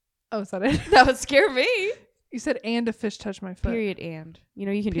 Oh, is that it? That would scare me. You said, and a fish touched my foot. Period. And you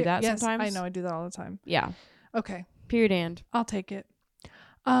can do that yes, sometimes. I know. I do that all the time. Yeah. Okay. Period. And I'll take it.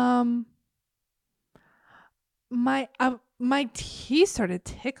 My teeth started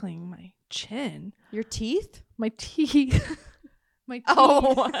tickling my chin. your teeth. My teeth. My teeth.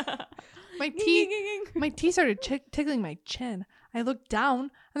 Oh. My teeth. My teeth started tickling my chin. I looked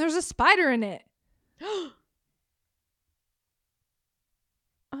down and there's a spider in it.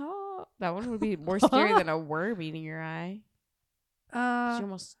 Oh, that one would be more scary than a worm eating your eye. She Uh,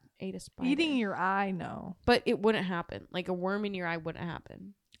 almost ate a spider. eating your eye, no. But it wouldn't happen. Like a worm in your eye wouldn't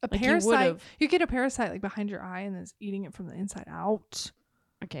happen. A Like, you parasite. would've. You get a parasite like behind your eye and it's eating it from the inside out.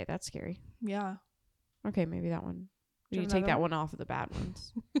 Okay, that's scary. Yeah. Okay, maybe that one. We Do you need have to take another that one off of the bad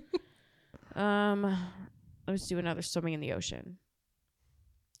ones. Let's do another swimming in the ocean.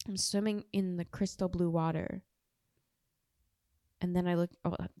 I'm swimming in the crystal blue water. And then I look,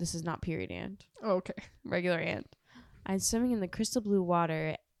 oh, this is not period and. Oh, okay. Regular and. I'm swimming in the crystal blue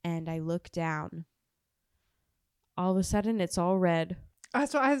water and I look down. All of a sudden, it's all red.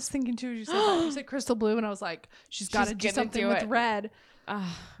 That's what I was thinking too. You said that. You said crystal blue, and I was like, she's got to do gonna something do with it. red.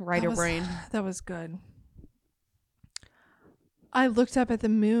 Writer was- brain. That was good. I looked up at the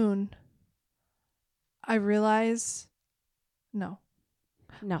moon. I realized, no,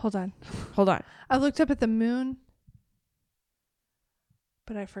 No, hold on. hold on. I looked up at the moon,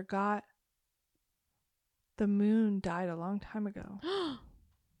 but I forgot the moon died a long time ago. Ah!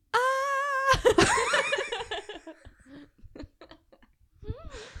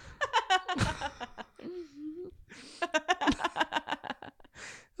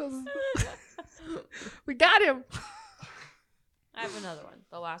 We got him. I have another one.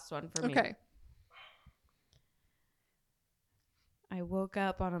 The last one for me. Okay. I woke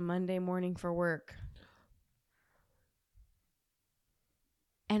up on a Monday morning for work.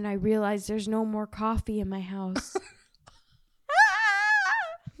 And I realized there's no more coffee in my house.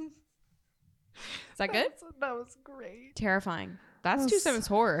 Is that good? That was great. Terrifying. That's That 2 was- Sevens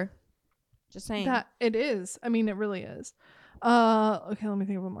horror. Just saying. That it is. I mean, it really is. Okay, let me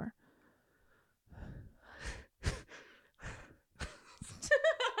think of one more.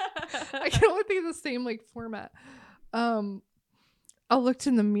 I can only think of the same like format. I looked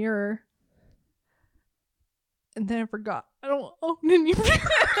in the mirror and then I forgot. I don't own any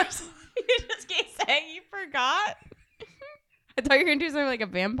mirrors. You just keep saying you forgot. I thought you were gonna do something like a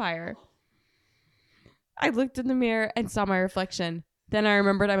vampire. I looked in the mirror and saw my reflection. Then I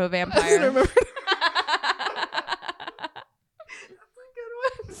remembered I'm a I vampire. remember.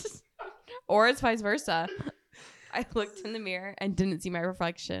 That's a good one. Or it's vice versa. I looked in the mirror and didn't see my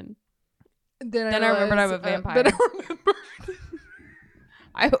reflection. Then I remembered I'm a realized, vampire. Then I remembered.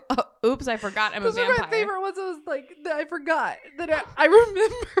 Oops, I forgot I'm Those a are vampire. my favorite ones. It was like that I forgot that I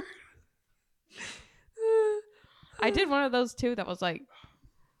remember. I did one of those too that was like,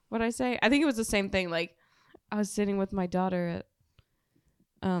 what'd I say? I think it was the same thing. Like, I was sitting with my daughter at,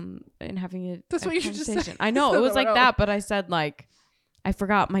 and having a That's a what you just said. conversation. I know, it was like No. that, but I said like, I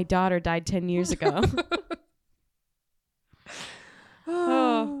forgot my daughter died 10 years ago.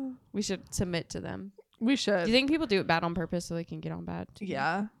 Oh, we should submit to them. We Do should. you think people do it bad on purpose so they can get on bad? too?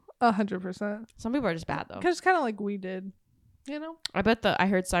 Yeah, 100%. Some people are just bad though. Because it's kind of like we did, you know. I bet I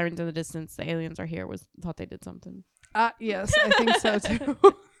heard sirens in the distance. The aliens are here. Thought they did something. Yes, I think so too.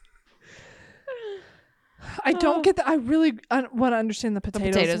 I don't get that. I really want to understand the The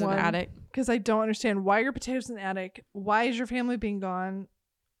potatoes, potatoes in one, the attic. because I don't understand why your potatoes in the attic. Why is your family being gone?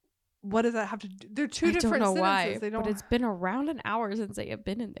 What does that have to do? They're two I different don't know sentences. why, They don't. but it's been around an hour since they have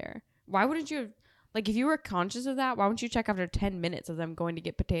been in there. Why wouldn't you have, like, if you were conscious of that, why wouldn't you check after 10 minutes of them going to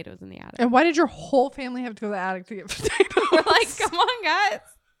get potatoes in the attic? And why did your whole family have to go to the attic to get potatoes? We're like, come on, guys.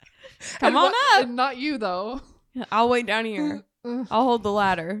 Come And on up. And not you though. I'll wait down here. For I'll hold the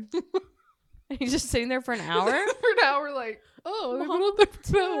ladder. And he's just sitting there for an hour? an hour, like, oh, they Mom, put on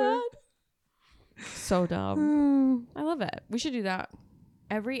their power. So dumb. I love it. We should do that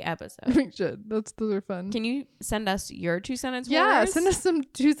every episode. We should. Those are fun. Can you send us your 2 sentence Yeah, horrors? send us some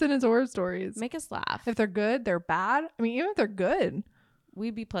 2-sentence horror stories. Make us laugh. If they're good, they're bad. I mean, even if they're good,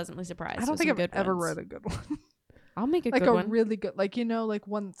 We'd be pleasantly surprised. I don't with think some I've good ever ones. read a good one. I'll make a Like good a one. really good, like, you know, like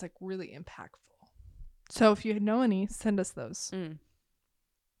one that's like really impactful. So if you know any, send us those.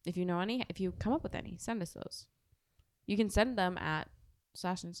 If you know any, if you come up with any, send us those. You can send them at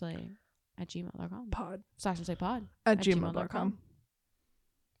 /slay@gmail.com. Pod /slaypod at gmail.com.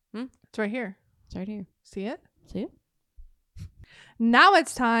 It's right here. It's right here. See it? See it? Now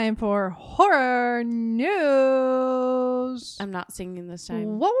it's time for horror news. I'm not singing this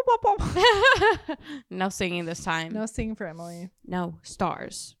time. Whoa, whoa, whoa, whoa. No singing this time. No singing for Emily. No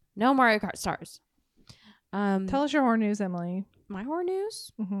stars. No Mario Kart stars. Tell us your horror news, Emily. My horror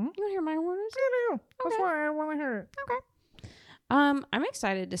news? Mm-hmm. You want to hear my horror news? That's why I want to hear it. Okay. I'm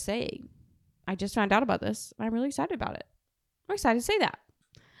excited to say I just found out about this. I'm really excited about it. I'm excited to say that.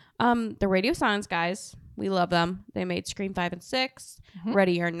 The Radio Silence guys, we love them. They made Scream 5 and 6, Mhm.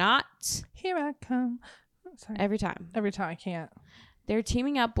 Ready or Not, Here I come. Oh, sorry. every time. Every time I can't. They're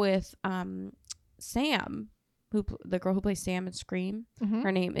teaming up with Sam, the girl who plays Sam in Scream. Mm-hmm.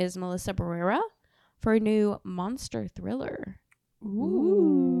 Her name is Melissa Barrera, for a new monster thriller.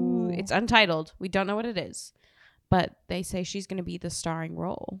 Ooh. It's untitled. We don't know what it is, but they say she's going to be the starring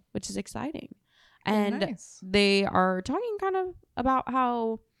role, which is exciting. And nice. they are talking kind of about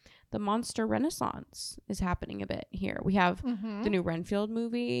how the monster renaissance is happening a bit here. We have Mm-hmm. the new Renfield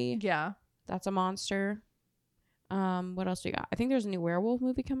movie. Yeah. That's a monster. What else do we got? I think there's a new werewolf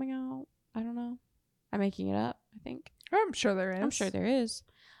movie coming out. I don't know. I'm making it up, I think. I'm sure there is. I'm sure there is.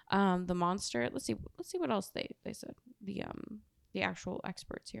 The monster. Let's see what else they said. The actual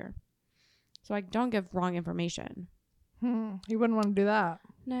experts here. So I don't give wrong information. You wouldn't want to do that.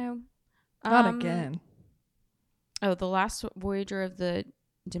 No. Not again. Oh, the last Voyager of the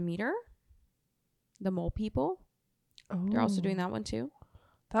Demeter. The mole people. They're also doing that one too.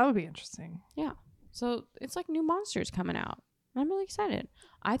 That would be interesting. So it's like new monsters coming out. I'm really excited.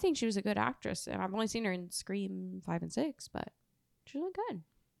 I think she was a good actress. And I've only seen her in Scream 5 and 6, but she's really good.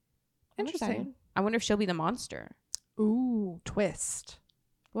 I'm Interesting. excited. I wonder if she'll be the monster. Ooh, twist.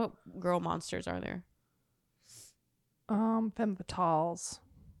 What girl monsters are there? Femme Fatales.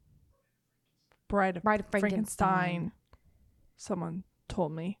 Bride of Bride of Frankenstein. Someone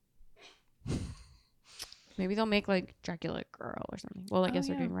told me. Maybe they'll make like Dracula Girl or something. Well, I guess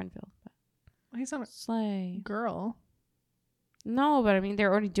they're doing Renfield. But. He's not a Slay. girl. No, but I mean,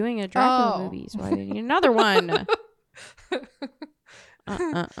 they're already doing a Dracula movie, so why do they need another one?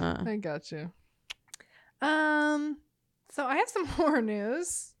 I got you. So I have some more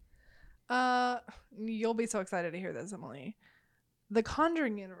news. You'll be so excited to hear this, Emily. The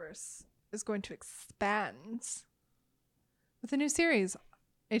Conjuring universe is going to expand with a new series,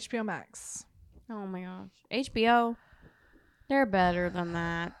 HBO Max. Oh my gosh. HBO, they're better than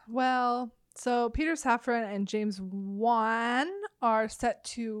that. Well, so Peter Safran and James Wan are set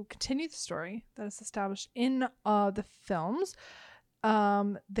to continue the story that is established in the films.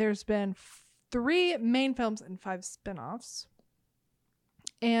 There's been 3 main films and 5 spin-offs.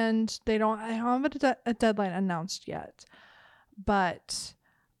 And I don't have a deadline announced yet. But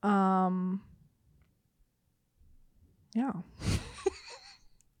yeah.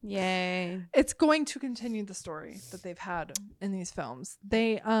 Yay. It's going to continue the story that they've had in these films.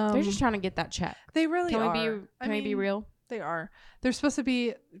 They're just trying to get that check. They really are. Can we be real? They are. They're supposed to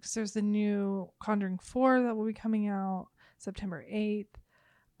be, because there's the new Conjuring 4 that will be coming out September 8th.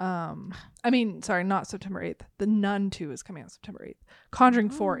 Sorry, not September 8th. The Nun 2 is coming out September 8th. Conjuring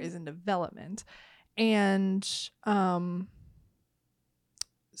 4 is in development. And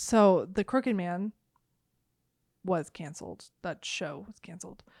so The Crooked Man was canceled. That show was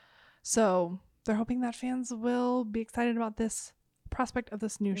canceled. So they're hoping that fans will be excited about this prospect of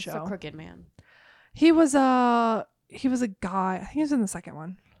this new show. The Crooked Man. He was a guy. I think he was in the second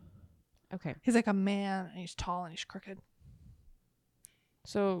one. Okay. He's like a man, and he's tall and he's crooked.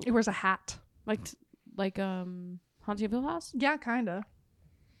 So he wears a hat. Like Haunting of Hill House? Yeah, kinda.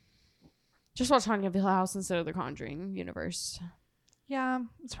 Just watch Haunting of Hill House instead of the Conjuring universe. Yeah,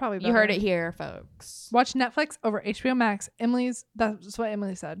 it's probably better. You heard it here, folks. Watch Netflix over HBO Max. That's what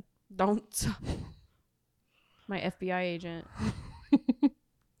Emily said. Don't. My FBI agent,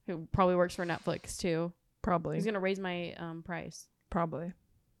 who probably works for Netflix too. Probably. He's gonna raise my price. Probably.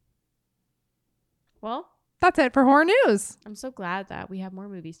 Well, that's it for horror news. I'm so glad that we have more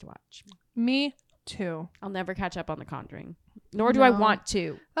movies to watch. Me too. I'll never catch up on The Conjuring, nor do I want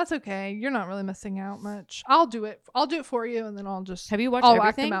to. That's okay. You're not really missing out much. I'll do it for you, and then I'll just. Have you watched I'll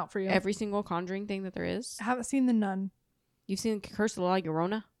everything? act them out for you. Every single Conjuring thing that there is. I haven't seen The Nun. You've seen Curse of La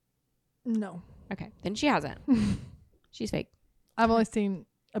Llorona? No. Okay, then she hasn't. She's fake. I've only seen,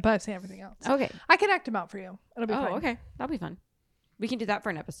 but I've seen everything else. Okay, I can act them out for you. It'll be fun. Okay, that'll be fun. We can do that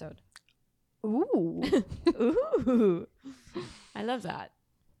for an episode. Ooh. Ooh. I love that.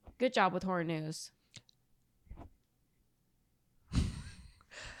 Good job with horror news.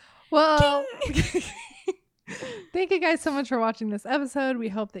 Well, thank you guys so much for watching this episode. We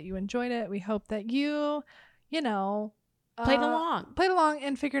hope that you enjoyed it. We hope that you played along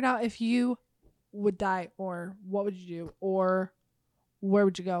and figured out if you would die, or what would you do, or where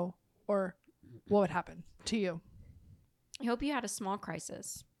would you go, or what would happen to you. I hope you had a small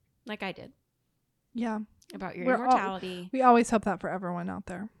crisis like I did. Yeah. About your immortality. We always hope that for everyone out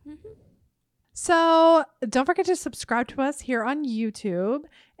there. Mm-hmm. So don't forget to subscribe to us here on YouTube,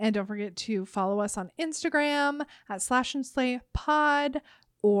 and don't forget to follow us on Instagram at /and/slay_pod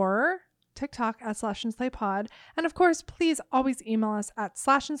or TikTok at /and/slay_pod. And of course, please always email us at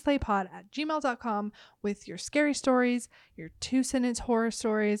 /and/slay_pod@gmail.com with your scary stories, your 2-sentence horror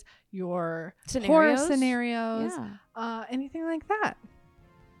stories, your horror scenarios, anything like that.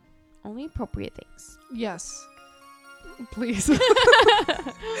 Only appropriate things. Yes. Please.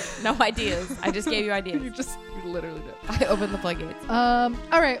 No ideas. I just gave you ideas. You literally did. I opened the floodgates. All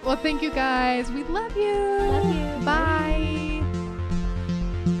right. Well, thank you guys. We love you. Love you. Bye.